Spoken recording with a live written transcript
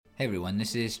Hey everyone,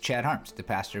 this is Chad Harms, the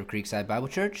pastor of Creekside Bible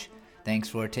Church. Thanks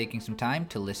for taking some time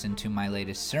to listen to my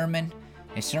latest sermon,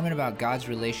 a sermon about God's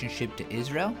relationship to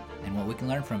Israel and what we can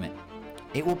learn from it.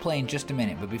 It will play in just a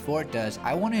minute, but before it does,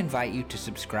 I want to invite you to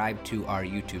subscribe to our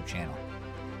YouTube channel.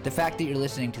 The fact that you're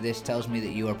listening to this tells me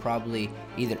that you are probably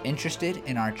either interested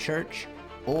in our church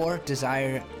or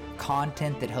desire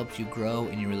content that helps you grow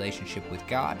in your relationship with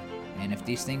God. And if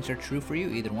these things are true for you,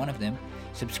 either one of them,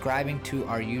 subscribing to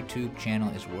our YouTube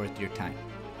channel is worth your time.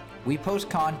 We post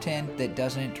content that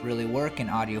doesn't really work in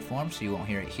audio form, so you won't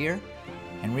hear it here.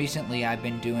 And recently I've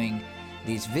been doing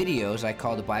these videos I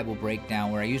call the Bible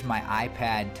Breakdown, where I use my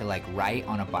iPad to write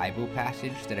on a Bible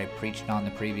passage that I preached on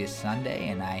the previous Sunday,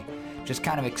 and I just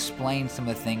kind of explain some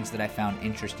of the things that I found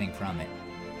interesting from it.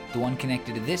 The one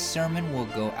connected to this sermon will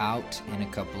go out in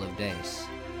a couple of days.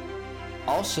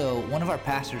 Also, one of our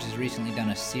pastors has recently done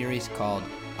a series called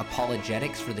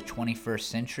Apologetics for the 21st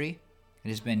Century. It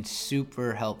has been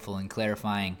super helpful in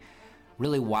clarifying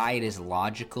really why it is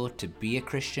logical to be a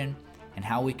Christian and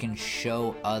how we can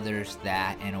show others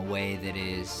that in a way that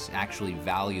is actually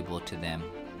valuable to them.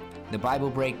 The Bible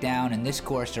Breakdown and this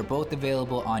course are both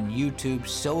available on YouTube,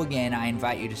 so again, I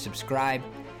invite you to subscribe.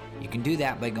 You can do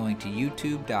that by going to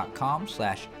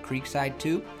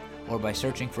youtube.com/Creekside2 or by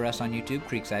searching for us on YouTube,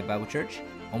 Creekside Bible Church.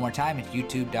 One more time, it's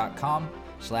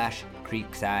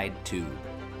youtube.com/CreeksideTube.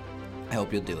 I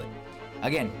hope you'll do it.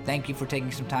 Again, thank you for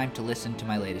taking some time to listen to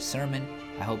my latest sermon.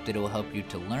 I hope that it will help you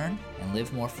to learn and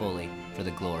live more fully for the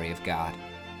glory of God.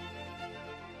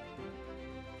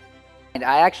 And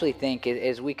I actually think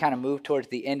as we kind of move towards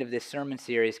the end of this sermon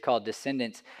series called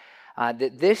Descendants,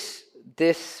 that this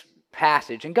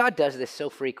passage, and God does this so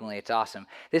frequently, it's awesome.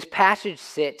 This passage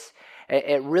sits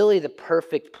at really the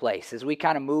perfect place as we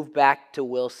kind of move back to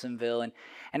Wilsonville.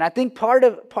 And I think part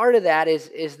of that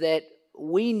is that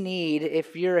we need,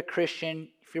 if you're a Christian,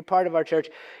 if you're part of our church,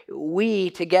 we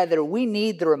together, we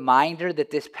need the reminder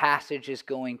that this passage is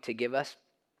going to give us.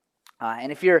 And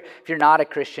if you're not a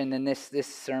Christian, then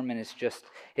this sermon is just,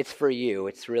 it's for you.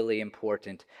 It's really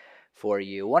important for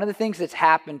you. One of the things that's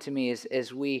happened to me is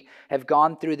as we have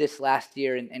gone through this last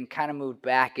year and kind of moved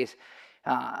back is,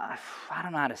 I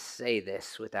don't know how to say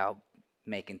this without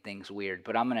making things weird,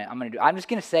 but I'm just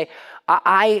gonna say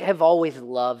I have always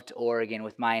loved Oregon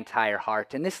with my entire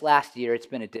heart, and this last year it's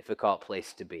been a difficult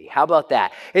place to be. How about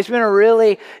that? It's been a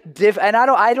really and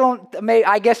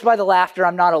I guess by the laughter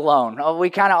I'm not alone.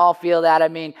 We kind of all feel that. I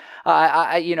mean,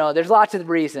 there's lots of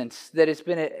reasons that it's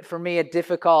been for me a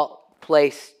difficult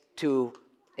place to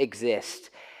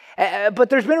exist, but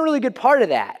there's been a really good part of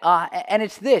that, and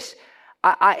it's this.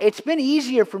 It's been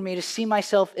easier for me to see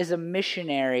myself as a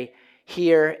missionary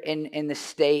here in the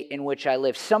state in which I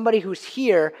live. Somebody who's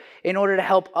here in order to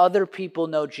help other people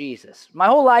know Jesus. My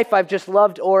whole life I've just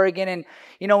loved Oregon, and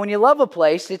when you love a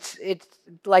place, it's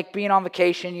like being on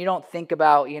vacation. You don't think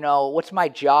about, what's my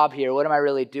job here? What am I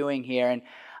really doing here? And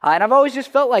I've always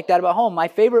just felt like that about home. My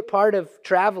favorite part of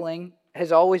traveling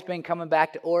has always been coming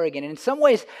back to Oregon. And in some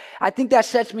ways, I think that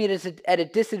sets me at a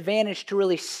disadvantage to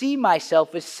really see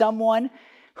myself as someone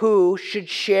who should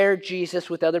share Jesus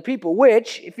with other people,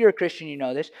 which, if you're a Christian, you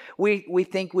know this, we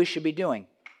think we should be doing.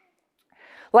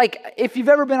 Like, if you've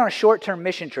ever been on a short-term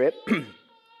mission trip,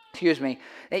 excuse me,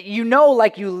 you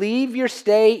leave your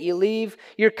state, you leave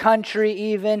your country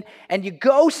even, and you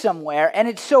go somewhere, and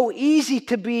it's so easy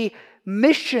to be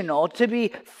missional, to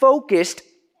be focused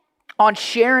on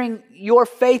sharing your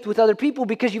faith with other people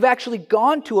because you've actually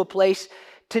gone to a place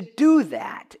to do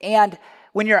that. And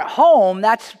when you're at home,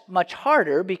 that's much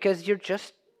harder because you're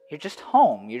just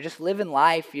home. You're just living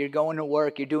life. You're going to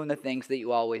work. You're doing the things that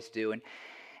you always do.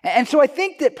 And so I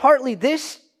think that partly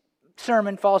this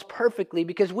sermon falls perfectly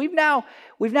because we've now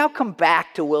come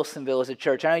back to Wilsonville as a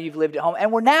church. I know you've lived at home,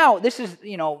 and this is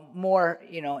more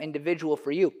individual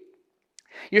for you.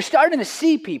 You're starting to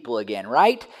see people again,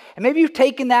 right? And maybe you've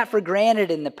taken that for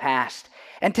granted in the past.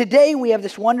 And today we have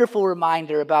this wonderful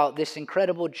reminder about this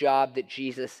incredible job that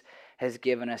Jesus has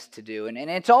given us to do. And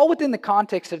it's all within the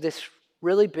context of this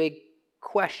really big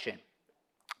question.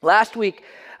 Last week,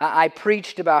 I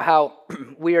preached about how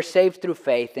we are saved through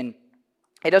faith, and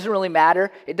it doesn't really matter.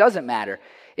 It doesn't matter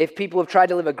if people have tried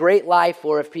to live a great life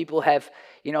or if people have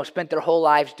spent their whole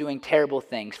lives doing terrible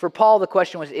things. For Paul, the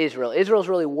question was Israel. Israel's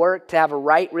really worked to have a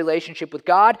right relationship with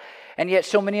God, and yet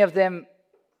so many of them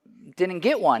didn't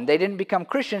get one. They didn't become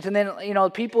Christians. And then,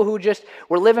 people who just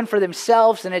were living for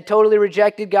themselves and had totally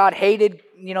rejected God, hated,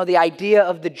 the idea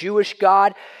of the Jewish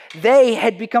God, they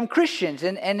had become Christians,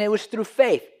 and it was through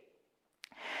faith.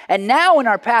 And now in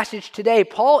our passage today,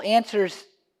 Paul answers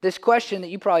this question that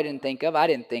you probably didn't think of. I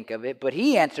didn't think of it, but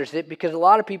he answers it because a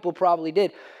lot of people probably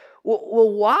did.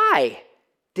 Well, why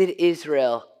did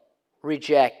Israel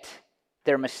reject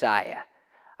their Messiah?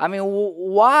 I mean,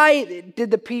 why did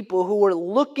the people who were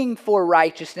looking for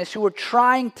righteousness, who were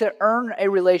trying to earn a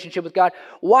relationship with God,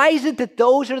 why is it that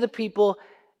those are the people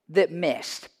that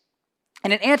missed?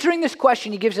 And in answering this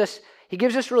question, he gives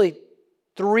us really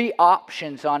three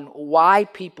options on why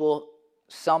people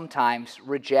sometimes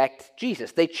reject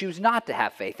Jesus. They choose not to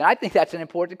have faith. And I think that's an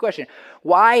important question.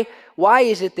 Why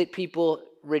is it that people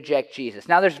reject Jesus?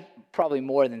 Now, there's probably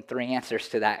more than three answers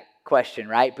to that question,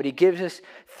 right? But he gives us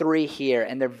three here,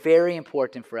 and they're very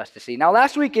important for us to see. Now,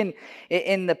 last week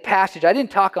in the passage, I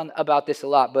didn't talk about this a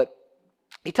lot, but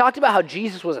he talked about how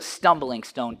Jesus was a stumbling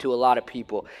stone to a lot of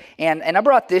people. And I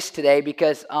brought this today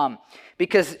because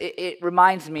it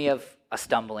reminds me of a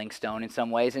stumbling stone in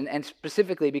some ways, and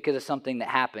specifically because of something that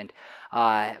happened.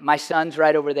 My son's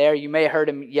right over there. You may have heard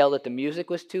him yell that the music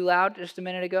was too loud just a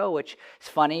minute ago, which is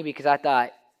funny because I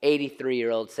thought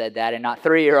 83-year-olds said that and not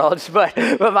 3-year-olds, but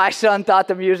my son thought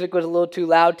the music was a little too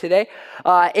loud today.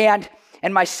 And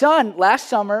my son, last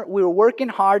summer, we were working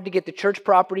hard to get the church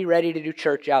property ready to do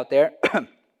church out there. I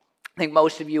think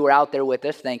most of you were out there with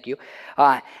us. Thank you.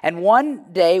 And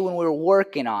one day when we were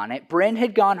working on it, Bryn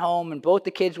had gone home and both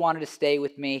the kids wanted to stay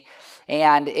with me.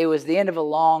 And it was the end of a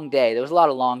long day. There was a lot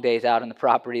of long days out on the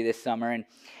property this summer.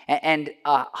 And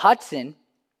Hudson,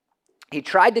 he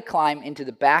tried to climb into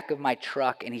the back of my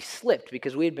truck and he slipped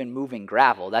because we had been moving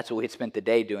gravel. That's what we had spent the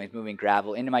day doing, moving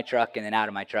gravel into my truck and then out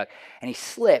of my truck. And he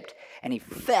slipped and he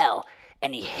fell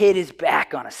and he hit his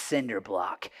back on a cinder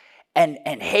block. And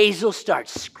Hazel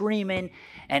starts screaming,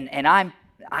 and I'm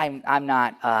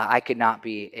not. I could not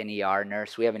be an ER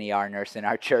nurse. We have an ER nurse in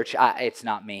our church. It's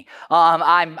not me.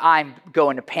 I'm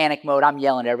going to panic mode. I'm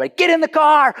yelling at everybody, "Get in the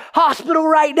car! Hospital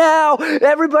right now!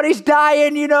 Everybody's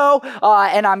dying!" And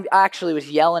I actually was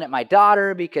yelling at my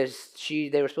daughter because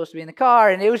they were supposed to be in the car,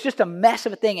 and it was just a mess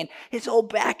of a thing. And his whole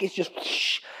back is just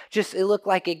it looked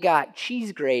like it got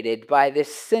cheese grated by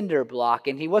this cinder block,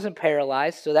 and he wasn't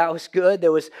paralyzed, so that was good.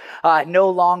 There was no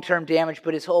long-term damage,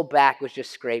 but his whole back was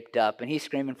just scraped up, and he's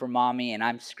screaming for mommy, and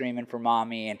I'm screaming for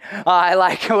mommy, and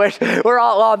we're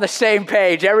all on the same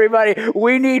page. Everybody,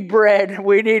 we need Bryn.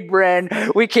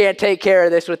 We can't take care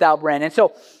of this without Bryn. And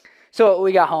so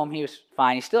we got home. He was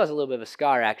fine. He still has a little bit of a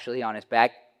scar, actually, on his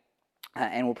back,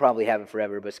 and we'll probably have it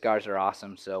forever, but scars are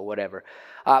awesome, so whatever.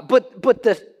 But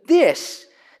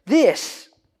this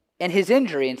and his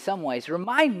injury in some ways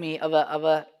remind me of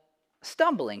a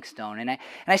stumbling stone. And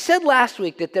I said last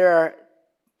week that there are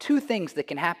two things that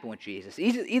can happen with Jesus.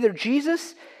 Either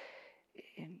Jesus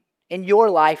in your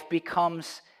life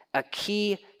becomes a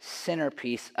key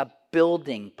centerpiece, a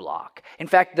building block. In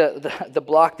fact, the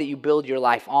block that you build your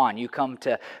life on, you come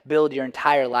to build your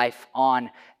entire life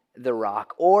on the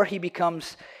rock. Or he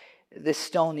becomes this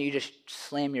stone that you just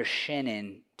slam your shin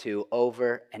into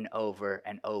over and over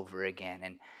and over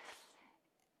again.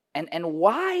 And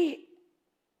why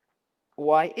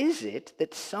is it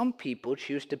that some people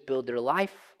choose to build their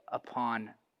life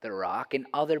upon the rock and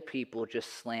other people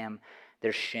just slam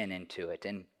their shin into it?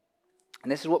 And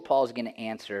this is what Paul is going to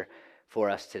answer for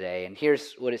us today. And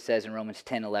here's what it says in Romans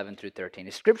 10:11 through 13.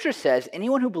 The scripture says,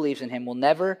 "Anyone who believes in him will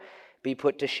never be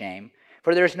put to shame.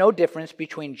 For there is no difference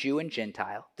between Jew and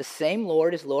Gentile. The same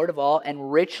Lord is Lord of all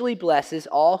and richly blesses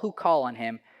all who call on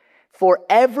him. For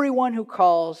everyone who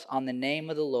calls on the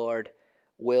name of the Lord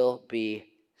will be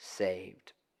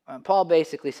saved." Paul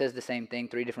basically says the same thing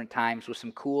 3 different times with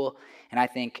some cool and I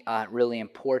think really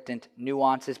important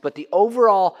nuances. But the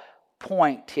overall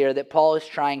point here that Paul is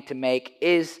trying to make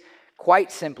is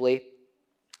quite simply,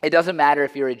 it doesn't matter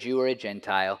if you're a Jew or a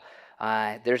Gentile.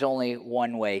 There's only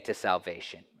one way to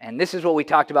salvation. And this is what we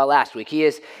talked about last week. He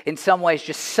is, in some ways,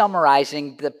 just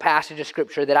summarizing the passage of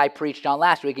Scripture that I preached on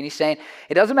last week. And he's saying,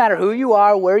 it doesn't matter who you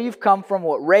are, where you've come from,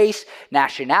 what race,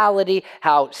 nationality,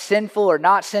 how sinful or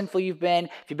not sinful you've been,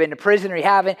 if you've been to prison or you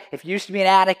haven't, if you used to be an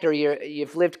addict or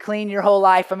you've lived clean your whole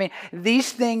life. I mean,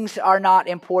 these things are not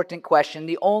important questions.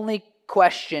 The only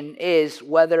question is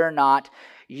whether or not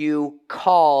you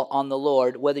call on the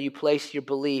Lord, whether you place your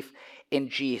belief in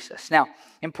Jesus. Now,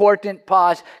 important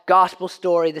pause, gospel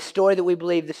story, the story that we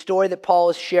believe, the story that Paul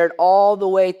has shared all the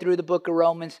way through the book of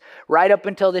Romans, right up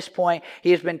until this point.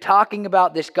 He has been talking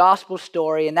about this gospel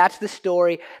story, and that's the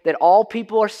story that all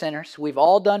people are sinners. We've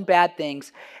all done bad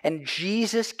things, and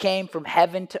Jesus came from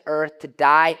heaven to earth to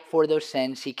die for those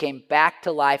sins. He came back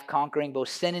to life, conquering both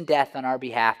sin and death on our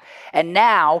behalf. And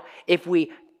now, if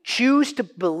we choose to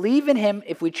believe in him,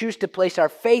 if we choose to place our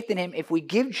faith in him, if we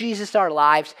give Jesus our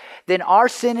lives, then our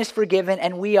sin is forgiven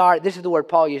and we are, this is the word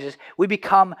Paul uses, we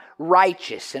become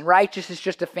righteous. And righteous is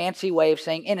just a fancy way of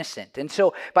saying innocent. And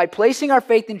so by placing our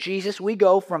faith in Jesus, we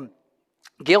go from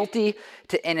guilty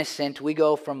to innocent. We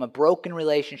go from a broken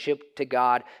relationship to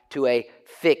God to a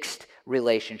fixed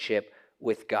relationship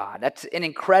with God. That's an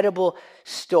incredible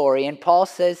story. And Paul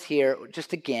says here,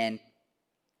 just again,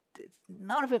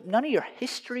 none of your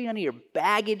history, none of your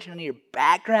baggage, none of your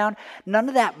background, none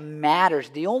of that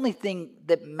matters. The only thing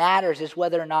that matters is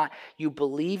whether or not you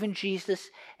believe in Jesus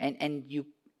and you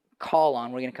call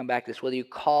on, we're going to come back to this, whether you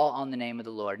call on the name of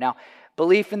the Lord. Now,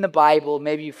 belief in the Bible,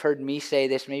 maybe you've heard me say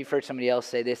this, maybe you've heard somebody else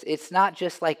say this, it's not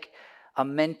just like a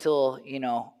mental,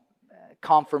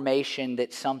 confirmation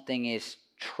that something is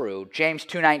true. James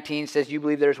 2:19 says, you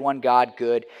believe there's one God,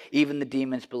 good. Even the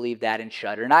demons believe that and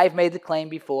shudder. And I've made the claim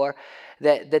before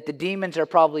that the demons are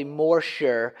probably more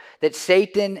sure, that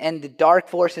Satan and the dark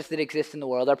forces that exist in the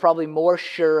world are probably more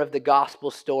sure of the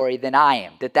gospel story than I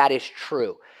am, that is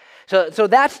true. So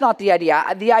that's not the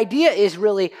idea. The idea is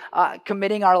really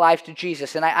committing our lives to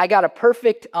Jesus. And I got a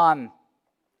perfect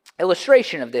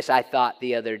illustration of this, I thought,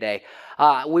 the other day.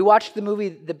 We watched the movie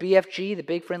The BFG, The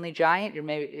Big Friendly Giant. Or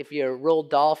maybe if you're a Roald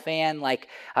Dahl fan, like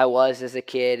I was as a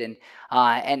kid, and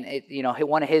it,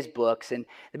 one of his books. And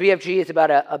the BFG is about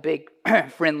a big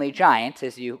friendly giant,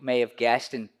 as you may have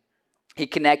guessed, and he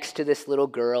connects to this little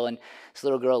girl, and this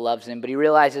little girl loves him, but he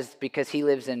realizes because he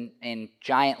lives in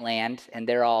giant land, and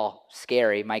they're all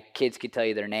scary. My kids could tell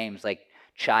you their names, like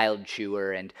Child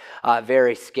Chewer and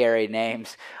very scary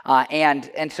names.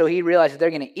 And so he realizes they're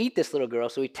going to eat this little girl,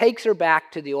 so he takes her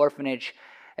back to the orphanage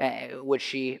which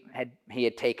he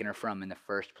had taken her from in the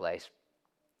first place.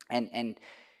 And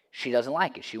she doesn't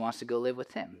like it. She wants to go live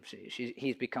with him.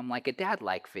 He's become like a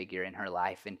dad-like figure in her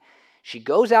life. And she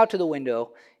goes out to the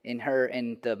window in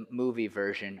the movie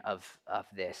version of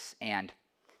this, and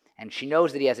she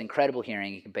knows that he has incredible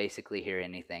hearing. He can basically hear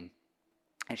anything.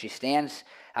 And she stands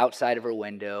outside of her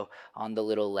window on the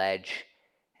little ledge,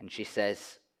 and she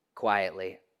says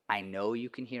quietly, I know you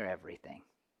can hear everything,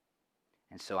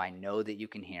 and so I know that you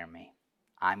can hear me.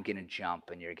 I'm going to jump,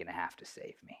 and you're going to have to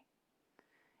save me.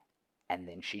 And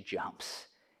then she jumps.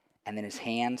 And then his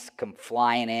hands come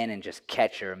flying in and just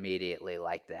catch her immediately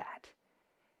like that.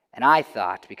 And I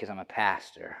thought, because I'm a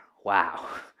pastor, wow,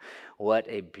 what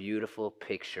a beautiful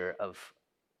picture of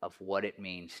what it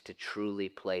means to truly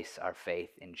place our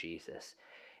faith in Jesus.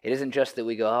 It isn't just that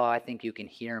we go, oh, I think you can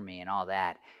hear me and all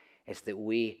that. It's that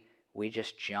we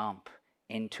just jump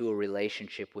into a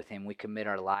relationship with him. We commit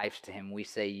our lives to him. We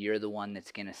say, you're the one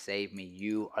that's going to save me.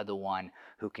 You are the one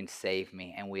who can save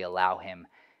me. And we allow him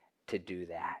to do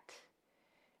that.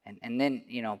 And then,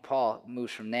 Paul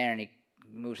moves from there, and he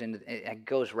moves into, it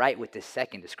goes right with this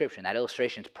second description. That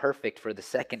illustration is perfect for the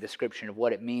second description of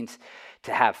what it means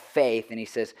to have faith. And he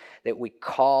says that we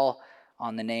call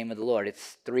on the name of the Lord.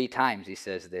 It's 3 times he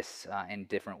says this in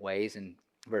different ways, in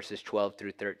verses 12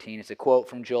 through 13. It's a quote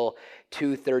from Joel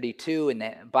 2:32 in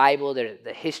the Bible. The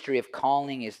history of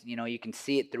calling is, you can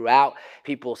see it throughout.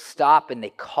 People stop and they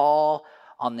call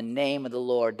on the name of the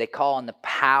Lord. They call on the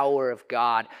power of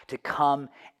God to come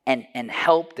and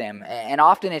help them. And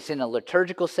often it's in a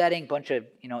liturgical setting. A bunch of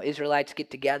Israelites get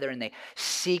together and they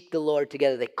seek the Lord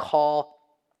together. They call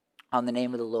on the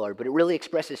name of the Lord. But it really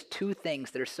expresses 2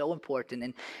 things that are so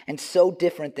important and so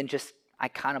different than just, I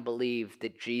kind of believe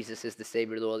that Jesus is the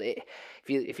Savior of the world.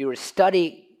 If you were to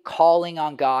study calling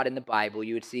on God in the Bible,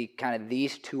 you would see kind of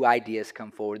these 2 ideas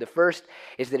come forward. The first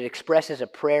is that it expresses a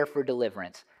prayer for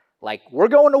deliverance. Like, we're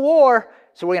going to war,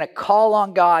 so we're going to call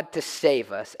on God to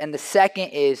save us. And the second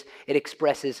is it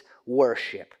expresses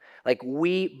worship. Like,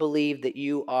 we believe that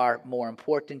you are more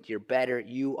important, you're better,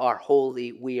 you are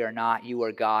holy, we are not, you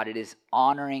are God. It is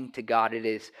honoring to God, it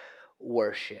is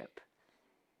worship.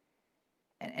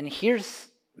 And here's,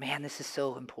 man, this is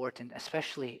so important,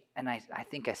 especially, and I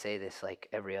think I say this like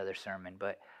every other sermon,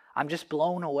 but I'm just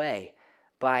blown away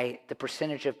by the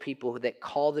percentage of people that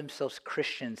call themselves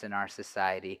Christians in our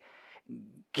society,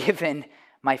 given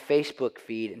my Facebook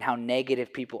feed and how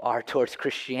negative people are towards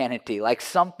Christianity. Like,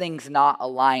 something's not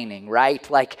aligning, right?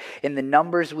 Like, in the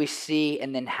numbers we see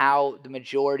and then how the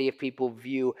majority of people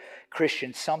view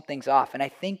Christians, something's off. And I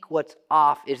think what's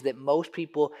off is that most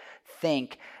people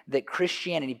think that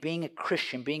Christianity, being a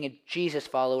Christian, being a Jesus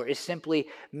follower, is simply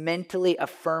mentally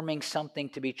affirming something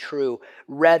to be true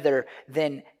rather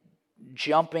than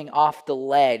jumping off the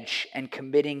ledge and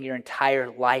committing your entire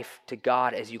life to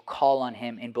God as you call on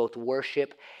him in both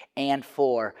worship and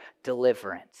for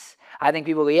deliverance. I think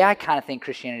people go, yeah, I kind of think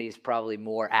Christianity is probably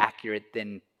more accurate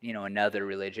than, another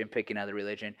religion, pick another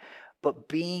religion. But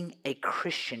being a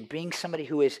Christian, being somebody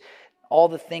who is all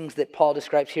the things that Paul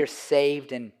describes here,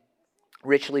 saved and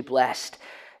richly blessed,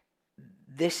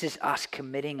 this is us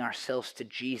committing ourselves to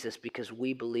Jesus because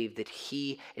we believe that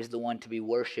he is the one to be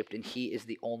worshiped and he is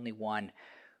the only one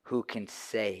who can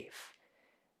save.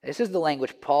 This is the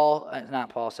language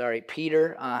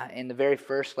Peter, in the very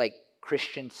first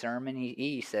Christian sermon,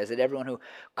 he says that everyone who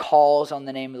calls on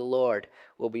the name of the Lord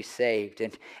will be saved.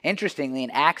 And interestingly,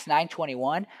 in Acts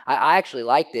 9:21, I actually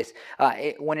like this.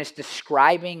 When it's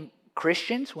describing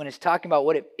Christians, when it's talking about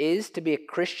what it is to be a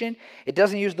Christian, it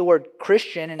doesn't use the word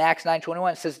Christian in Acts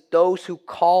 9:21. It says those who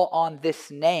call on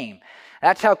this name.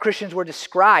 That's how Christians were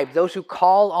described, those who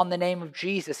call on the name of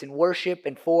Jesus in worship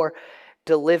and for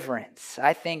deliverance.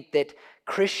 I think that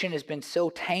Christian has been so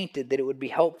tainted that it would be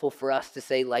helpful for us to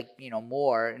say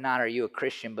more, not are you a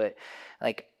Christian, but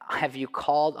have you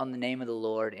called on the name of the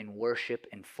Lord in worship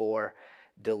and for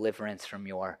deliverance from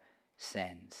your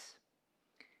sins?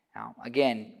 Now,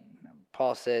 again,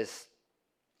 Paul says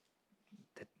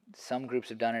that some groups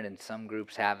have done it and some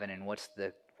groups haven't, and what's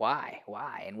the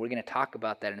why? And we're going to talk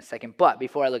about that in a second. But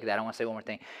before I look at that, I want to say one more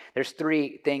thing. There's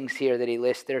 3 things here that he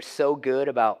lists. They're so good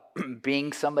about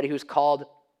being somebody who's called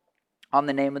on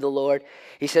the name of the Lord.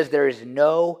 He says there is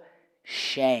no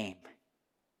shame.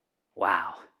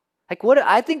 Wow.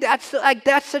 I think that's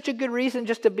such a good reason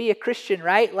just to be a Christian,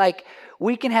 right?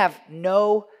 We can have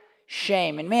no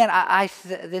shame. And man,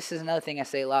 this is another thing I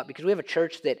say a lot because we have a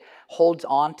church that holds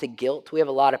on to guilt. We have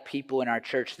a lot of people in our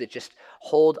church that just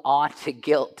hold on to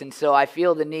guilt. And so I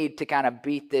feel the need to kind of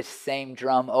beat this same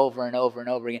drum over and over and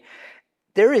over again.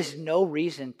 There is no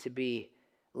reason to be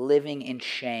living in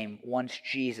shame once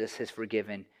Jesus has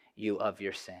forgiven you of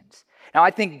your sins. Now,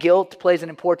 I think guilt plays an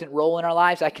important role in our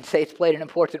lives. I can say it's played an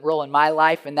important role in my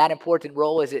life, and that important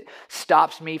role is it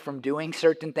stops me from doing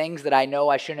certain things that I know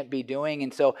I shouldn't be doing.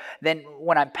 And so then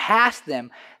when I'm past them,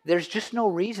 there's just no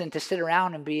reason to sit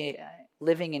around and be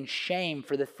living in shame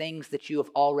for the things that you have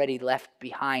already left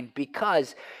behind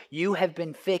because you have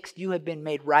been fixed, you have been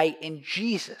made right in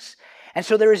Jesus. And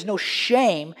so there is no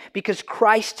shame because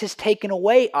Christ has taken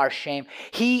away our shame.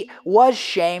 He was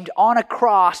shamed on a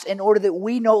cross in order that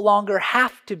we no longer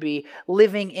have to be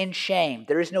living in shame.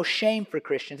 There is no shame for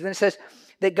Christians. And then it says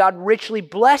that God richly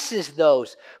blesses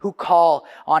those who call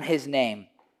on his name.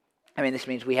 This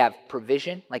means we have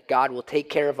provision, God will take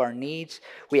care of our needs.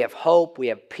 We have hope, we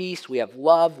have peace, we have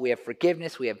love, we have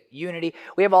forgiveness, we have unity.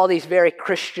 We have all these very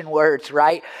Christian words,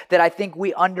 right? That I think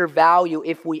we undervalue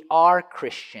if we are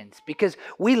Christians because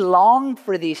we long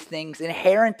for these things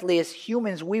inherently as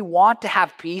humans. We want to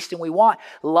have peace and we want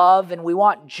love and we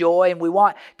want joy and we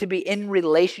want to be in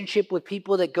relationship with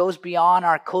people that goes beyond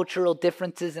our cultural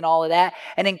differences and all of that.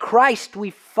 And in Christ,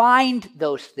 we find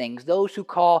those things. Those who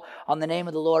call on the name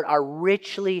of the Lord are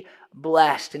richly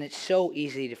blessed, and it's so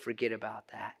easy to forget about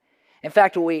that. In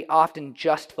fact, what we often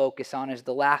just focus on is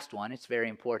the last one. It's very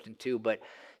important too, but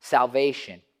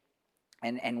salvation.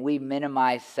 And we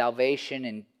minimize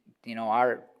salvation and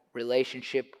our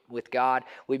relationship with God.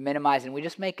 We minimize and we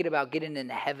just make it about getting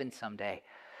into heaven someday.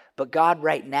 But God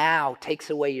right now takes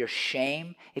away your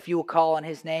shame if you will call on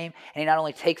his name. And he not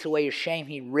only takes away your shame,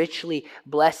 he richly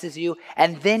blesses you.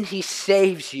 And then he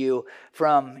saves you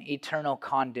from eternal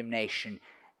condemnation.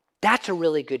 That's a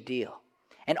really good deal.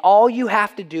 And all you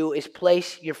have to do is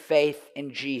place your faith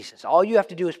in Jesus. All you have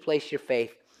to do is place your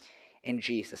faith in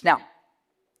Jesus. Now,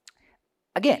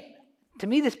 again, to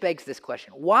me this begs this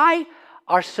question. Why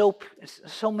are so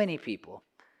many people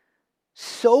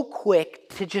so quick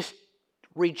to just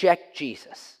reject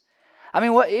Jesus?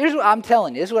 Here's what I'm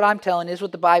telling you. This is what I'm telling you. This is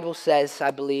what the Bible says,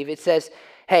 I believe. It says,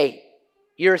 hey,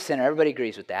 you're a sinner. Everybody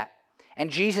agrees with that. And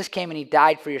Jesus came and he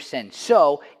died for your sins.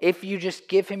 So if you just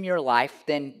give him your life,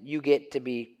 then you get to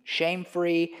be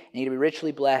shame-free, and you get to be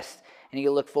richly blessed, and you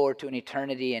can look forward to an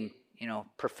eternity and,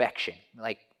 perfection.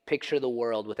 Picture the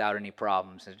world without any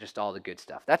problems and just all the good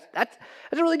stuff. That's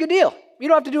a really good deal. You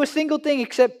don't have to do a single thing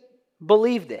except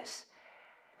believe this.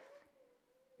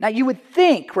 Now you would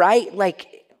think, right?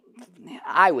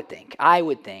 I would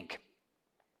think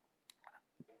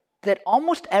that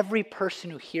almost every person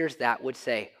who hears that would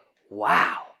say,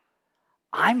 wow,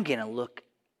 I'm going to look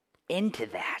into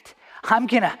that. I'm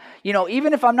going to,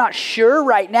 even if I'm not sure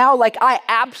right now, I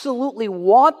absolutely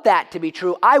want that to be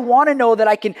true. I want to know that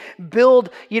I can build,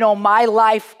 my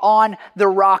life on the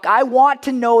rock. I want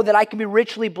to know that I can be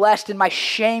richly blessed and my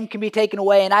shame can be taken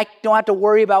away and I don't have to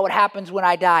worry about what happens when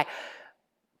I die.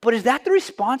 But is that the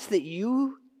response that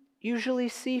you usually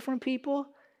see from people?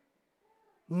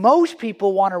 most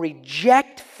people want to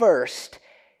reject first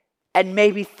and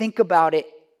maybe think about it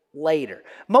later.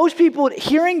 Most people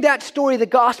hearing that story of the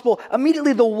gospel,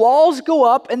 immediately the walls go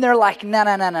up and they're like, no,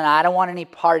 I don't want any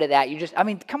part of that.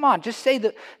 Come on, just say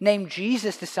the name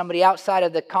Jesus to somebody outside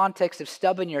of the context of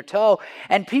stubbing your toe,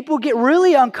 and people get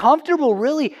really uncomfortable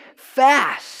really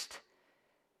fast.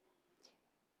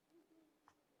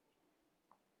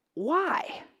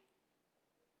 Why?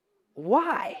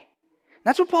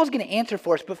 That's what Paul's going to answer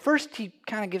for us. But first, he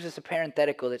kind of gives us a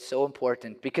parenthetical that's so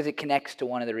important because it connects to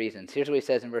one of the reasons. Here's what he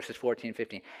says in verses 14 and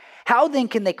 15. How then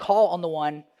can they call on the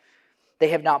one they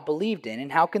have not believed in?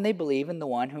 And how can they believe in the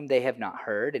one whom they have not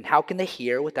heard? And how can they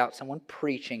hear without someone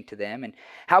preaching to them? And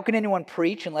how can anyone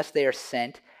preach unless they are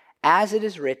sent? As it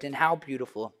is written, how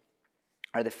beautiful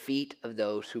are the feet of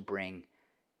those who bring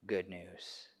good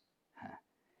news.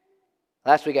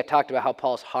 Last week I talked about how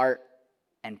Paul's heart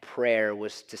and prayer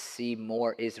was to see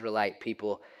more Israelite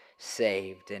people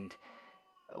saved. And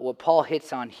what Paul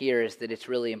hits on here is that it's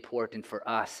really important for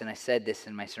us, and I said this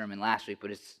in my sermon last week,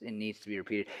 but it needs to be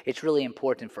repeated. It's really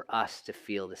important for us to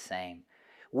feel the same.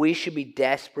 We should be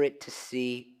desperate to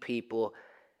see people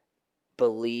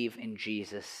believe in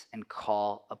Jesus and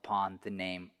call upon the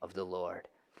name of the Lord.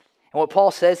 And what Paul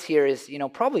says here is,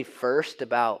 probably first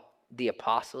about the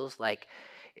apostles, like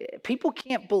people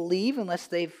can't believe unless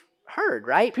they've heard,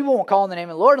 right? People won't call on the name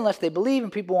of the Lord unless they believe,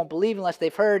 and people won't believe unless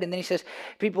they've heard. And then he says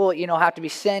people, have to be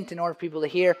sent in order for people to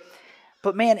hear.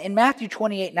 But man, in Matthew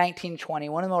 28, 19, 20,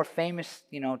 one of the more famous,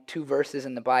 2 verses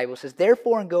in the Bible says,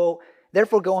 Therefore go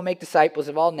and make disciples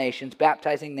of all nations,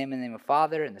 baptizing them in the name of the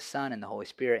Father and the Son and the Holy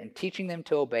Spirit, and teaching them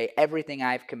to obey everything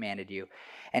I have commanded you.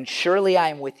 And surely I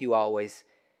am with you always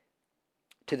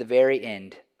to the very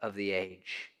end of the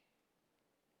age.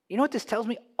 You know what this tells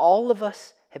me? All of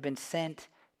us have been sent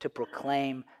to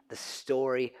proclaim the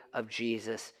story of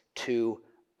Jesus to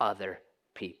other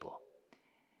people.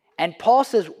 And Paul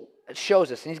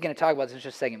shows us, and he's going to talk about this in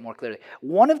just a second more clearly,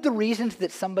 one of the reasons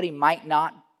that somebody might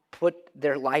not put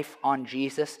their life on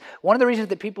Jesus, one of the reasons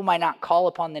that people might not call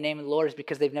upon the name of the Lord is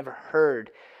because they've never heard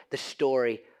the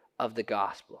story of the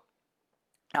gospel.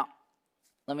 Now,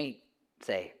 let me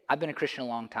say, I've been a Christian a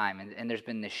long time, and there's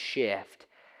been this shift.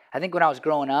 I think when I was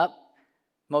growing up,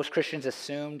 most Christians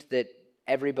assumed that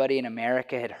everybody in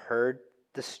America had heard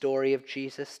the story of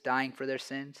Jesus dying for their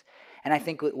sins. And I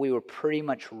think we were pretty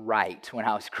much right when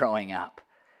I was growing up.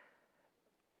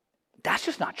 That's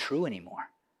just not true anymore.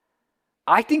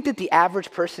 I think that the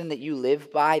average person that you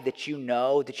live by, that you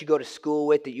know, that you go to school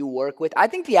with, that you work with, I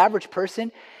think the average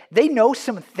person, they know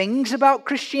some things about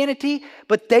Christianity,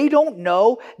 but they don't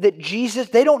know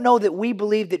that we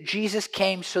believe that Jesus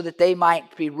came so that they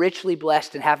might be richly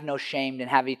blessed and have no shame and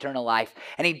have eternal life.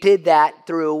 And he did that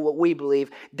through what we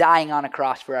believe, dying on a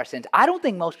cross for our sins. I don't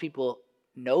think most people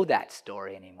know that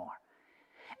story anymore.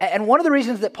 And one of the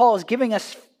reasons that Paul is giving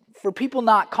us for people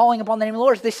not calling upon the name of the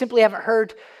Lord is they simply haven't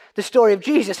heard the story of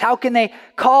Jesus. How can they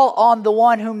call on the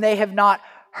one whom they have not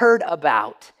heard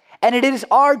about? And it is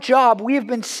our job. We have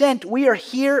been sent. We are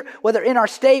here, whether in our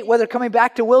state, whether coming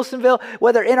back to Wilsonville,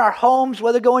 whether in our homes,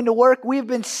 whether going to work. We have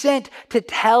been sent to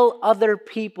tell other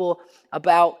people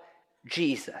about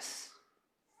Jesus.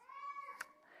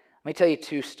 Let me tell you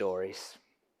 2 stories.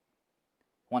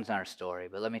 One's not a story,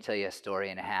 but let me tell you a story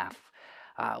and a half.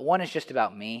 One is just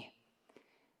about me.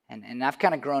 And I've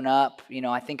kind of grown up,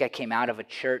 I think I came out of a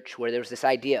church where there was this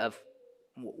idea of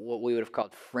what we would have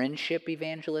called friendship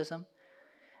evangelism.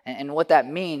 And what that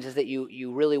means is that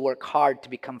you really work hard to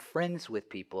become friends with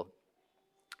people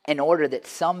in order that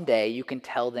someday you can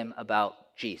tell them about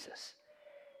Jesus.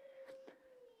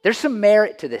 There's some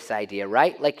merit to this idea,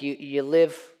 right? Like you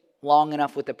live long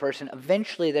enough with a person,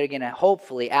 eventually they're going to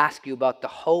hopefully ask you about the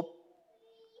hope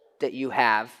that you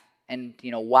have and,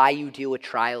 why you deal with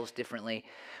trials differently,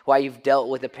 why you've dealt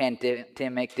with a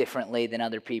pandemic differently than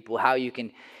other people, how you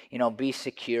can, be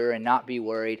secure and not be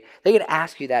worried. They're going to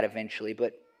ask you that eventually,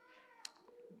 but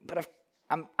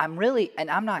I'm really, and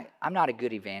I'm not a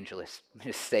good evangelist.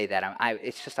 Just say that.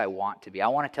 It's just I want to be. I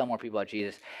want to tell more people about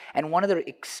Jesus. And one of the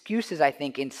excuses I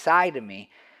think inside of me,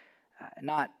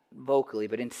 not vocally,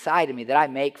 but inside of me that I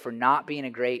make for not being a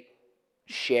great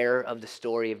sharer of the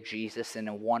story of Jesus in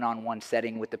a one-on-one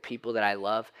setting with the people that I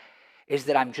love is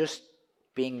that I'm just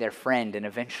being their friend, and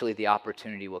eventually the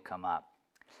opportunity will come up.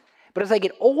 But as I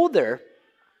get older,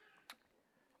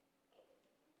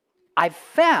 I've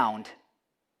found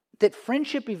that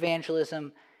friendship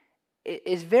evangelism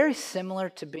is very similar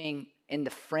to being in the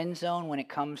friend zone when it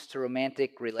comes to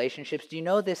romantic relationships. Do you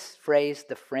know this phrase,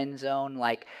 the friend zone?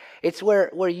 Like, it's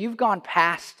where you've gone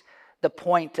past the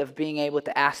point of being able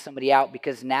to ask somebody out,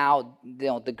 because now,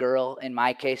 the girl in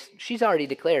my case, she's already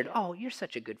declared, oh, you're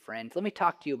such a good friend. Let me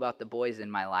talk to you about the boys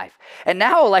in my life. And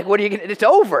now, like, what are you going to, it's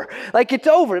over. Like, it's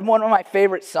over. One of my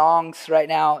favorite songs right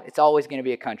now, it's always going to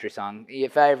be a country song.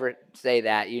 If I ever say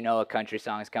that, a country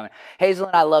song is coming. Hazel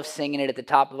and I love singing it at the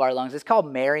top of our lungs. It's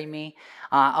called Marry Me.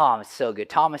 It's so good.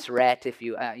 Thomas Rhett, if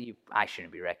I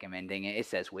shouldn't be recommending it. It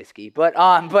says whiskey, but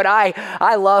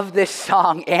I love this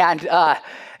song, and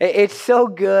it's so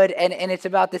good, and it's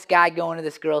about this guy going to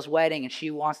this girl's wedding, and she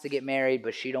wants to get married,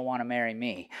 but she don't want to marry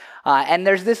me. And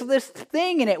there's this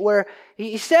thing in it where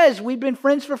he says, we've been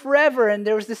friends for forever, and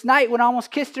there was this night when I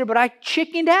almost kissed her, but I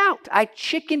chickened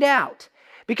out.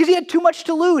 Because he had too much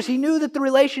to lose. He knew that the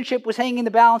relationship was hanging in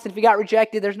the balance, and if he got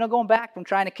rejected, there's no going back from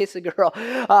trying to kiss a girl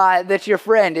that's your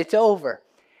friend. It's over.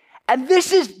 And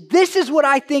this is what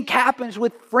I think happens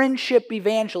with friendship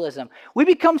evangelism. We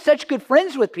become such good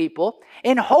friends with people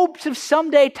in hopes of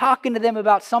someday talking to them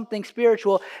about something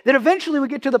spiritual that eventually we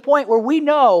get to the point where we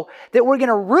know that we're going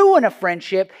to ruin a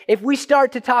friendship if we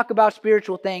start to talk about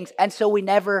spiritual things, and so we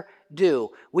never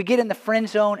do. We get in the friend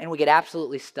zone and we get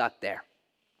absolutely stuck there.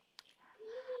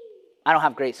 I don't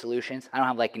have great solutions. I don't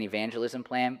have like an evangelism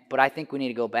plan, but I think we need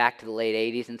to go back to the late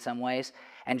 80s in some ways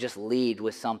and just lead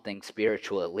with something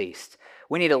spiritual at least.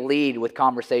 We need to lead with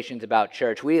conversations about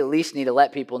church. We at least need to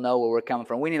let people know where we're coming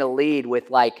from. We need to lead with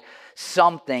like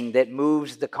something that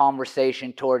moves the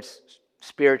conversation towards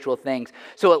spiritual things.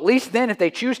 So at least then, if they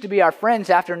choose to be our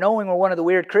friends after knowing we're one of the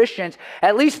weird Christians,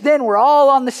 at least then we're all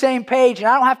on the same page, and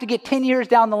I don't have to get 10 years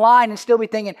down the line and still be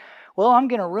thinking, well, I'm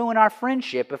going to ruin our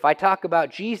friendship if I talk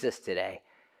about Jesus today.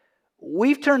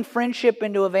 We've turned friendship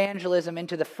into evangelism,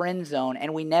 into the friend zone,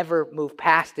 and we never move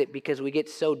past it because we get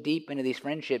so deep into these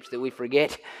friendships that we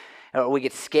forget, or we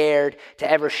get scared to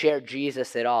ever share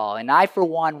Jesus at all. And I, for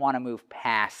one, want to move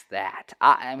past that.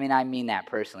 I mean that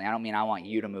personally. I don't mean I want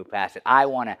you to move past it. I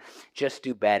want to just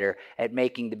do better at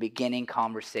making the beginning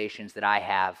conversations that I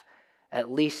have at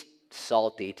least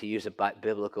salty, to use a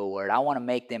biblical word. I want to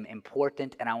make them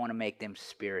important, and I want to make them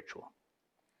spiritual.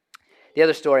 The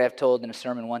other story I've told in a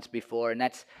sermon once before, and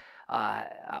that's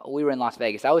we were in Las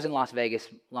Vegas. I was in Las Vegas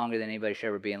longer than anybody should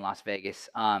ever be in Las Vegas.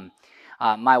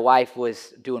 My wife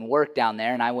was doing work down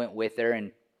there, and I went with her,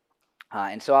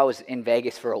 and so I was in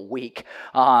Vegas for a week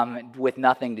with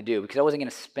nothing to do because I wasn't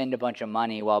going to spend a bunch of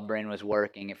money while Bryn was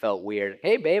working. It felt weird.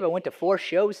 Hey, babe, I went to 4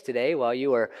 shows today while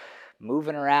you were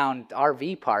moving around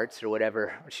RV parts or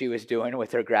whatever she was doing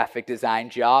with her graphic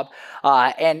design job.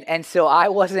 And so I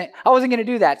wasn't going to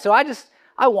do that. So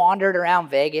I wandered around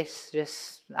Vegas,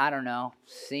 just, I don't know,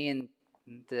 seeing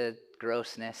the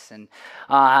grossness and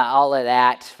all of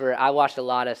that. I watched a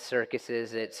lot of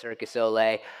circuses at Circus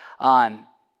Olay.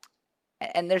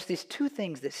 And there's these 2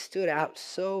 things that stood out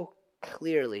so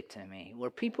clearly to me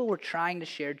where people were trying to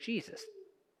share Jesus.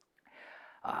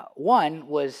 One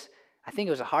was, I think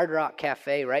it was a Hard Rock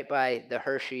Cafe right by the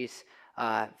Hershey's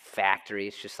factory.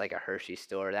 It's just like a Hershey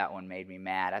store. That one made me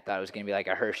mad. I thought it was going to be like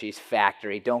a Hershey's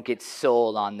factory. Don't get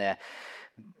sold on the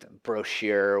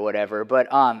brochure or whatever. But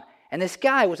and this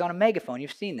guy was on a megaphone.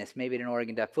 You've seen this maybe at an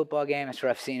Oregon Duck football game. That's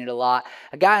where I've seen it a lot.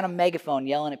 A guy on a megaphone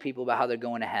yelling at people about how they're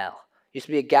going to hell. Used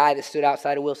to be a guy that stood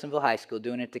outside of Wilsonville High School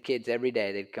doing it to kids every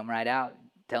day. They'd come right out,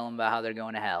 tell them about how they're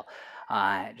going to hell.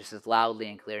 Just as loudly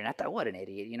and clear. And I thought, what an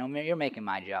idiot. You're making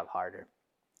my job harder.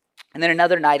 And then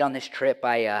another night on this trip,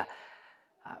 my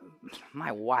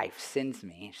wife sends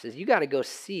me. She says, you got to go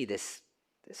see this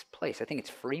place. I think it's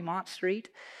Fremont Street.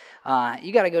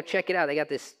 You got to go check it out. They got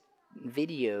this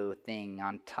video thing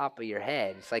on top of your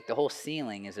head. It's like the whole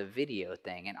ceiling is a video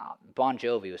thing. And Bon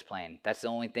Jovi was playing. That's the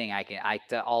only thing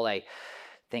all I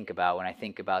think about when I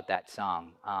think about that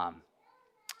song.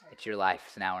 It's Your Life,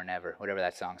 It's Now or Never, whatever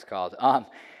that song's called.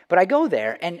 But I go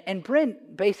there, and Bryn,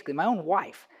 basically, my own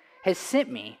wife, has sent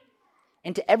me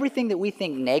into everything that we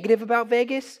think negative about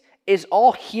Vegas is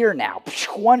all here now.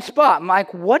 One spot. I'm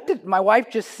like, what did my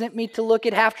wife just sent me to look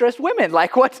at half-dressed women?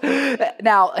 Like, what's...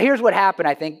 Now, here's what happened,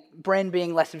 I think. Bryn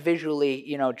being less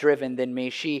visually, driven than me,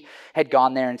 she had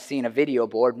gone there and seen a video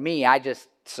board. Me, I just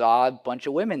saw a bunch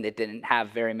of women that didn't have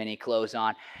very many clothes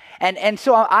on. And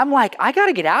so I'm like, I got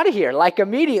to get out of here, like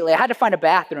immediately. I had to find a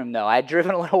bathroom, though. I had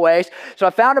driven a little ways. So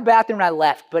I found a bathroom and I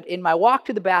left. But in my walk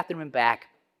to the bathroom and back,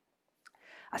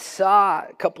 I saw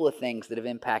a couple of things that have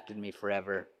impacted me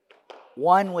forever.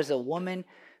 One was a woman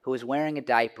who was wearing a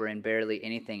diaper and barely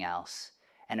anything else,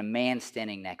 and a man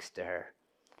standing next to her.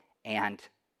 And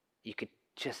you could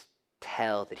just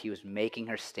tell that he was making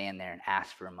her stand there and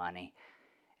ask for money.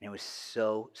 And it was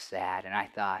so sad. And I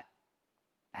thought,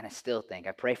 and I still think,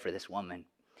 I pray for this woman.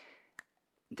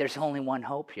 there's only one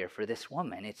hope here for this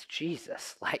woman. It's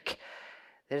Jesus. Like,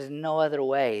 there's no other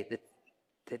way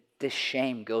that this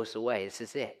shame goes away. This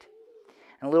is it.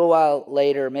 And a little while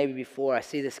later, maybe before, I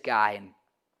see this guy, and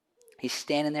he's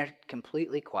standing there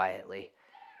completely quietly.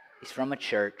 He's from a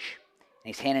church,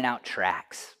 and he's handing out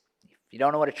tracts. If you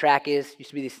don't know what a tract is, it used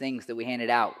to be these things that we handed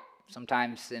out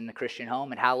sometimes in the Christian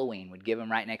home at Halloween. We'd give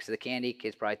them right next to the candy.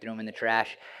 Kids probably threw them in the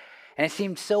trash. And it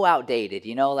seemed so outdated,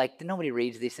 like nobody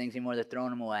reads these things anymore. They're throwing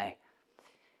them away.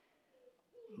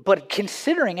 But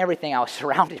considering everything I was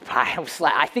surrounded by,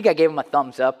 I think I gave him a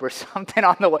thumbs up or something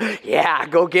on the way. Yeah,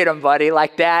 go get him, buddy,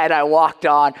 like that. And I walked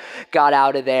on, got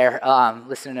out of there,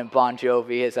 listening to Bon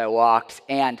Jovi as I walked.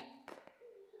 And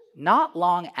not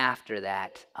long after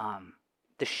that,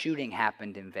 the shooting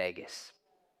happened in Vegas.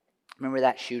 Remember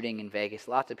that shooting in Vegas?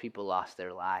 Lots of people lost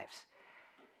their lives.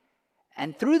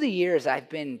 And through the years, I've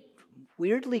been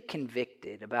weirdly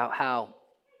convicted about how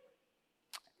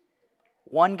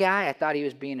one guy, I thought he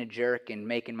was being a jerk and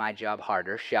making my job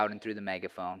harder, shouting through the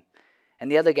megaphone. And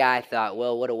the other guy, I thought,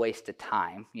 well, what a waste of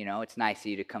time. It's nice of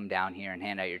you to come down here and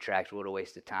hand out your tracts. What a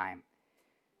waste of time.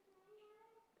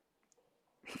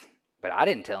 But I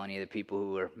didn't tell any of the people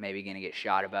who were maybe going to get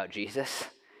shot about Jesus.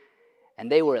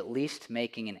 And they were at least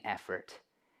making an effort.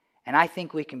 And I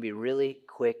think we can be really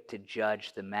quick to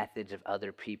judge the methods of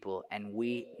other people, and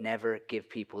we never give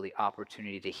people the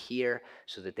opportunity to hear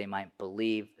so that they might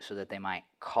believe, so that they might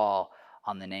call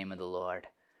on the name of the Lord.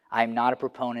 I'm not a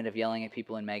proponent of yelling at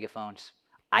people in megaphones.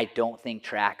 I don't think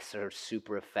tracts are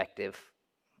super effective,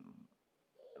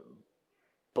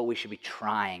 but we should be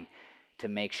trying to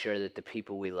make sure that the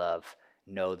people we love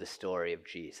know the story of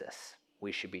Jesus.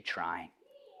 We should be trying.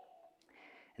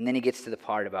 And then he gets to the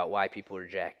part about why people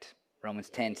reject.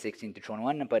 Romans 10, 16 through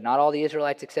 21. But not all the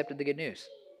Israelites accepted the good news.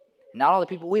 Not all the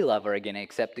people we love are going to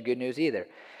accept the good news either.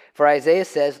 For Isaiah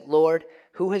says, Lord,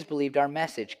 who has believed our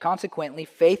message? Consequently,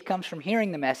 faith comes from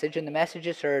hearing the message, and the message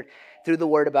is heard through the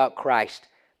word about Christ.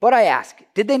 But I ask,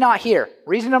 did they not hear?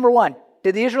 Reason number one,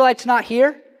 did the Israelites not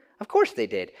hear? Of course they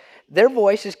did. Their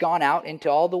voice has gone out into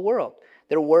all the world,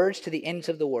 their words to the ends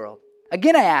of the world.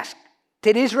 Again I ask,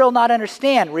 did Israel not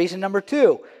understand? Reason number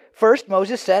two. First,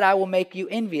 Moses said, I will make you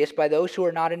envious by those who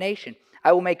are not a nation.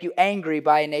 I will make you angry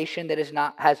by a nation that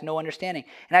has no understanding.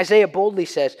 And Isaiah boldly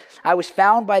says, I was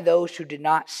found by those who did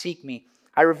not seek me.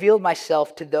 I revealed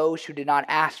myself to those who did not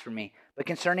ask for me. But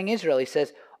concerning Israel, he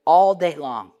says, all day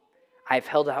long I have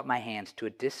held out my hands to a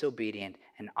disobedient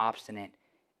and obstinate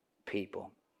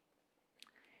people.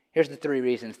 Here's the three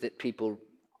reasons that people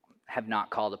have not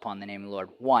called upon the name of the Lord.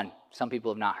 One, some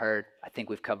people have not heard. I think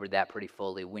we've covered that pretty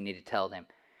fully. We need to tell them.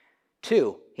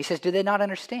 Two, he says, do they not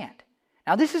understand?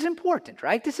 Now this is important,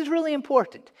 right? This is really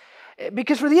important.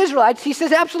 Because for the Israelites, he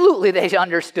says, absolutely they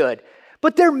understood.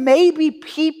 But there may be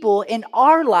people in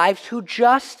our lives who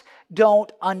just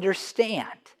don't understand.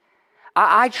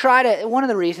 I try to, one of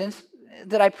the reasons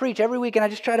that I preach every week, and I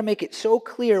just try to make it so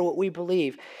clear what we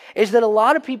believe, is that a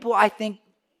lot of people, I think,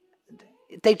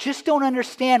 they just don't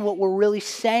understand what we're really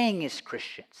saying as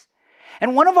Christians.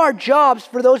 And one of our jobs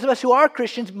for those of us who are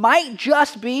Christians might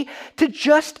just be to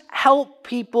just help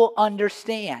people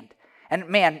understand. And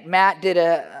man, Matt did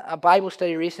a Bible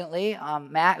study recently.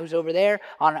 Matt, who's over there,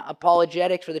 on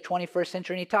apologetics for the 21st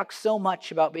century. And he talks so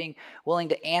much about being willing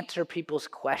to answer people's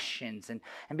questions and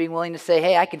being willing to say,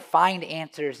 hey, I can find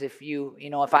answers if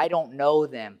if I don't know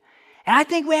them. And I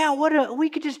think, man, we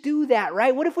could just do that,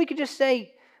 right? What if we could just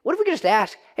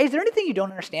ask, hey, is there anything you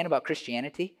don't understand about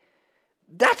Christianity?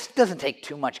 That doesn't take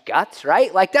too much guts,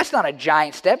 right? Like, that's not a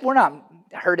giant step. We're not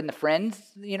hurting the friends,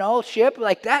 ship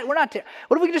like that. What if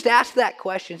we could just ask that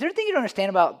question? Is there anything you don't understand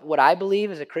about what I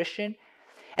believe as a Christian?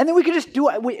 And then we could just do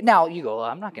it. Now you go, well,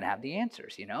 I'm not going to have the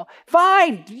answers,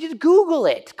 Fine, just Google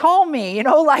it. Call me,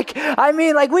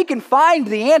 we can find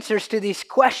the answers to these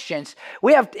questions.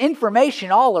 We have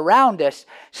information all around us.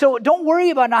 So don't worry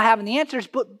about not having the answers,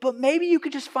 but maybe you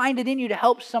could just find it in you to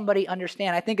help somebody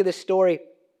understand. I think of this story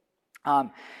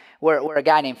where a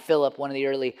guy named Philip, one of the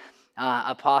early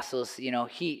apostles,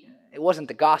 it wasn't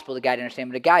the gospel the guy didn't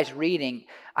understand, but a guy's reading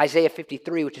Isaiah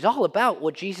 53, which is all about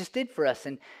what Jesus did for us.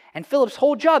 And Philip's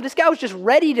whole job, this guy was just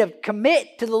ready to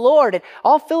commit to the Lord. And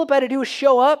all Philip had to do was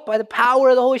show up by the power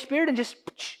of the Holy Spirit and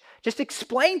just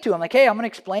explain to him, like, hey, I'm going to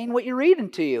explain what you're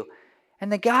reading to you.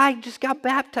 And the guy just got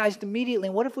baptized immediately.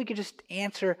 And what if we could just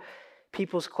answer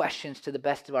people's questions to the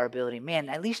best of our ability? Man,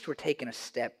 at least we're taking a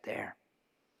step there.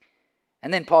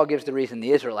 And then Paul gives the reason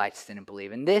the Israelites didn't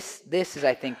believe. And this is,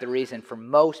 I think, the reason for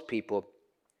most people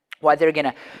why they're going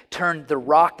to turn the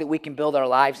rock that we can build our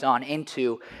lives on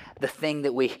into the thing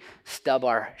that we stub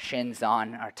our shins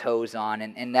on, our toes on,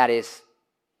 and that is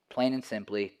Plain and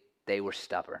simply, they were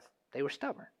stubborn. They were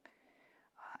stubborn.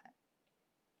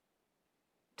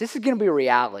 This is going to be a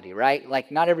reality, right?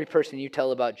 Like, not every person you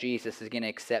tell about Jesus is going to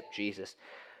accept Jesus.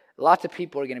 Lots of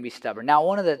people are going to be stubborn. Now,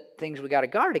 one of the things we got to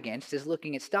guard against is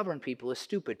looking at stubborn people as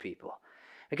stupid people.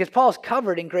 Because Paul's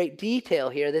covered in great detail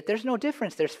here that there's no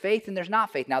difference. There's faith and there's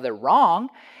not faith. Now, they're wrong,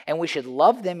 and we should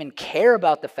love them and care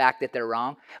about the fact that they're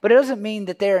wrong. But it doesn't mean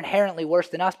that they're inherently worse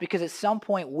than us, because at some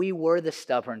point we were the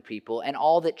stubborn people, and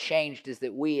all that changed is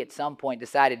that we at some point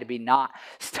decided to be not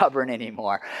stubborn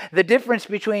anymore. The difference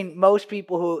between most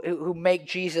people who make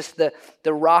Jesus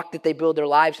the rock that they build their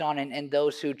lives on and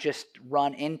those who just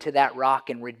run into that rock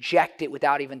and reject it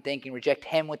without even thinking, reject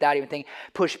him without even thinking,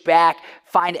 push back,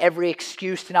 find every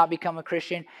excuse to not become a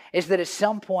Christian, is that at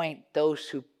some point those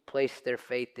who placed their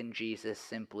faith in Jesus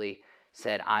simply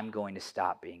said, I'm going to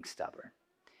stop being stubborn.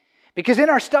 Because in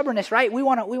our stubbornness, right, we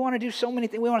want to do so many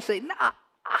things. We want to say, nah,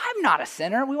 I'm not a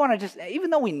sinner. We want to just,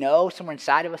 even though we know somewhere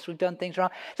inside of us we've done things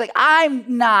wrong, it's like,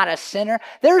 I'm not a sinner.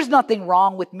 There's nothing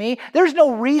wrong with me. There's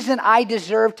no reason I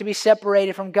deserve to be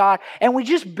separated from God. And we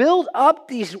just build up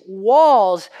these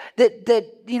walls that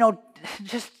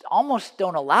just almost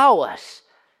don't allow us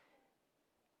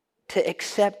to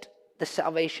accept the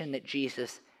salvation that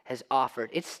Jesus has offered.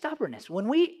 It's stubbornness. When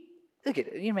we, look at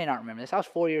it, you may not remember this. I was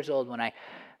 4 years old when I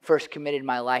first committed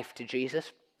my life to Jesus.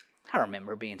 I don't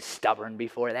remember being stubborn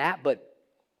before that, but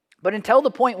until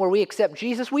the point where we accept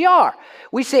Jesus, we are.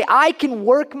 We say, I can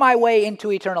work my way into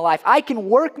eternal life. I can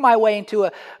work my way into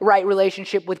a right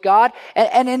relationship with God.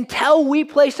 And until we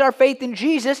place our faith in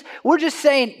Jesus, we're just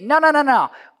saying, no.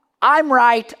 I'm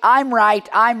right.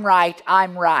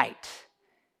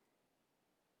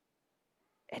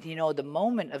 And the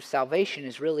moment of salvation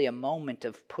is really a moment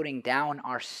of putting down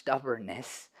our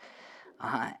stubbornness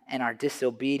and our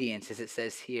disobedience, as it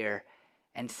says here,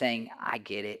 and saying, I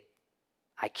get it.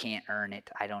 I can't earn it.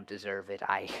 I don't deserve it.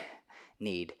 I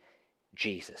need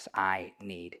Jesus. I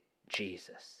need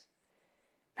Jesus.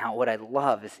 Now, what I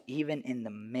love is even in the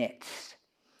midst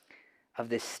of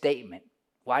this statement,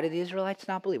 why did the Israelites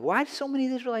not believe? Why did so many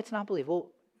of the Israelites not believe? Well,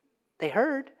 they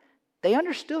heard. They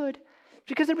understood.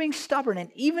 Because they're being stubborn. And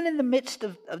even in the midst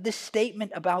of this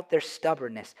statement about their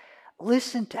stubbornness,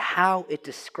 listen to how it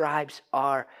describes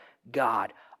our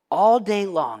God. All day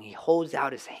long, he holds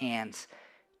out his hands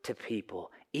to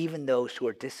people, even those who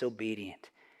are disobedient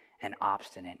and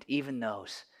obstinate, even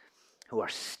those who are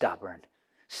stubborn,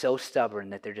 so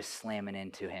stubborn that they're just slamming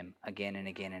into him again and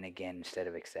again and again instead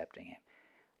of accepting him.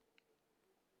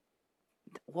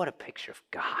 What a picture of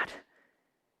God.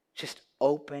 Just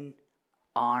open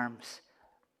arms,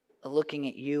 looking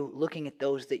at you, looking at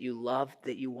those that you love,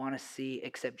 that you want to see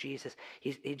accept Jesus.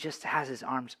 He just has his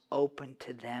arms open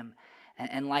to them.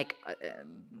 And like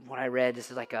what I read,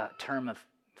 this is like a term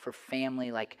for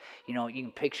family. Like, you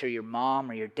can picture your mom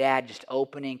or your dad just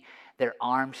opening their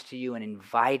arms to you and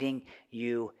inviting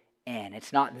you in.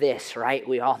 It's not this, right?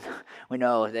 We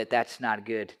know that that's not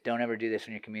good. Don't ever do this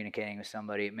when you're communicating with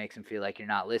somebody. It makes them feel like you're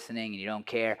not listening and you don't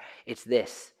care. It's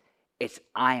this. It's,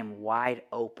 I am wide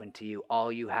open to you.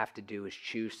 All you have to do is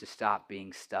choose to stop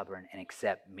being stubborn and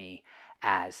accept me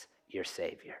as your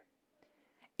Savior.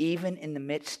 Even in the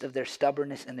midst of their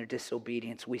stubbornness and their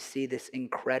disobedience, we see this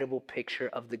incredible picture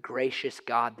of the gracious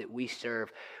God that we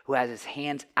serve, who has his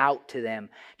hands out to them,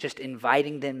 just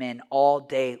inviting them in all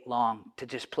day long to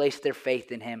just place their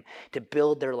faith in him, to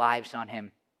build their lives on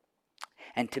him,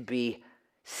 and to be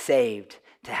saved,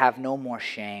 to have no more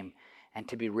shame, and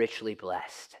to be richly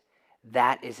blessed.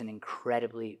 That is an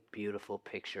incredibly beautiful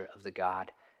picture of the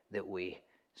God that we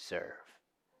serve.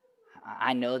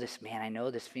 I know this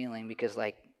feeling because,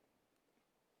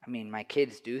 my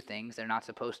kids do things they're not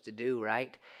supposed to do,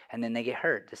 right? And then they get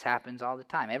hurt. This happens all the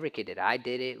time. Every kid did it. I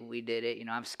did it. We did it.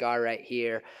 I have a scar right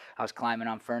here. I was climbing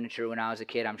on furniture when I was a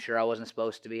kid. I'm sure I wasn't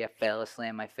supposed to be. I fell, I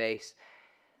slammed my face.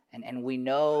 And we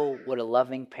know what a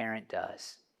loving parent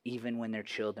does, even when their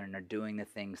children are doing the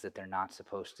things that they're not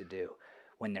supposed to do.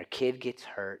 When their kid gets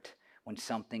hurt, when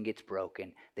something gets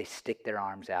broken, they stick their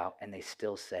arms out and they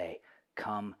still say,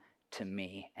 come to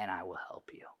me and I will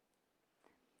help you.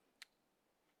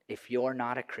 If you're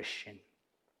not a Christian,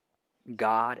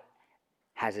 God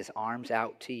has his arms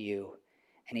out to you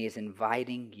and he is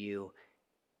inviting you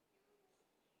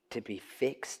to be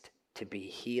fixed, to be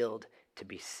healed, to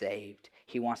be saved.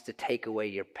 He wants to take away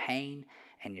your pain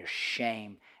and your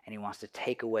shame, and he wants to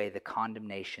take away the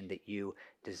condemnation that you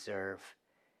deserve.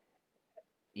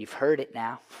 You've heard it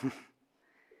now.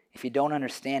 If you don't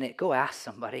understand it, go ask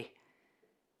somebody.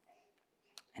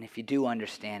 And if you do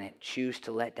understand it, choose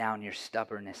to let down your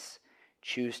stubbornness.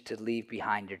 Choose to leave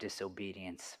behind your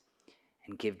disobedience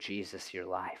and give Jesus your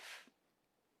life.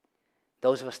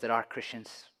 Those of us that are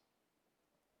Christians,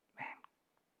 man,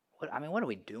 what are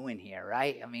we doing here,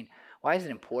 right? I mean, why is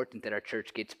it important that our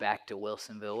church gets back to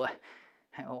Wilsonville?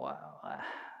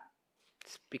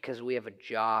 It's because we have a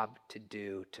job to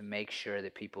do to make sure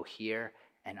that people hear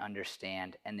and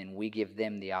understand, and then we give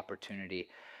them the opportunity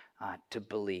to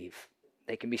believe.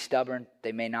 They can be stubborn.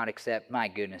 They may not accept. My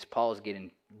goodness, Paul's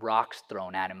getting rocks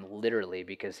thrown at him literally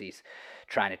because he's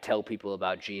trying to tell people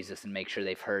about Jesus and make sure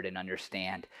they've heard and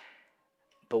understand.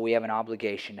 But we have an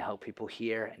obligation to help people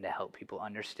hear and to help people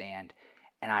understand.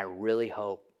 And I really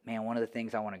hope, man, one of the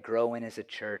things I want to grow in as a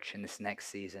church in this next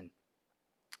season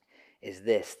is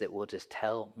this, that we'll just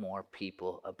tell more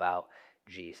people about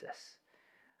Jesus.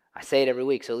 I say it every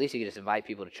week, so at least you can just invite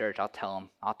people to church. I'll tell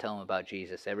them about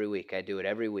Jesus every week. I do it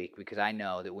every week because I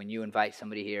know that when you invite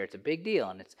somebody here, it's a big deal,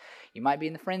 and you might be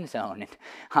in the friend zone,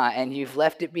 and you've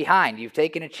left it behind. You've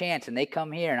taken a chance, and they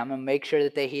come here, and I'm going to make sure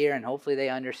that they hear, and hopefully they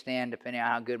understand, depending on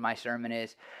how good my sermon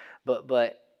is.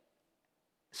 But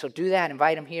so do that,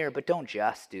 invite them here, but don't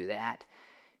just do that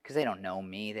because they don't know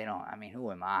me.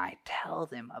 Who am I? Tell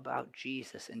them about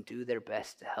Jesus and do your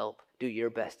best to help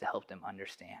them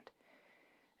understand.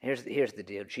 Here's the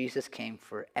deal. Jesus came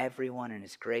for everyone, and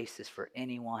his grace is for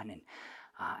anyone,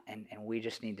 and we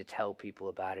just need to tell people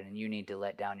about it, and you need to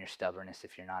let down your stubbornness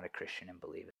if you're not a Christian and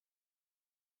believe it.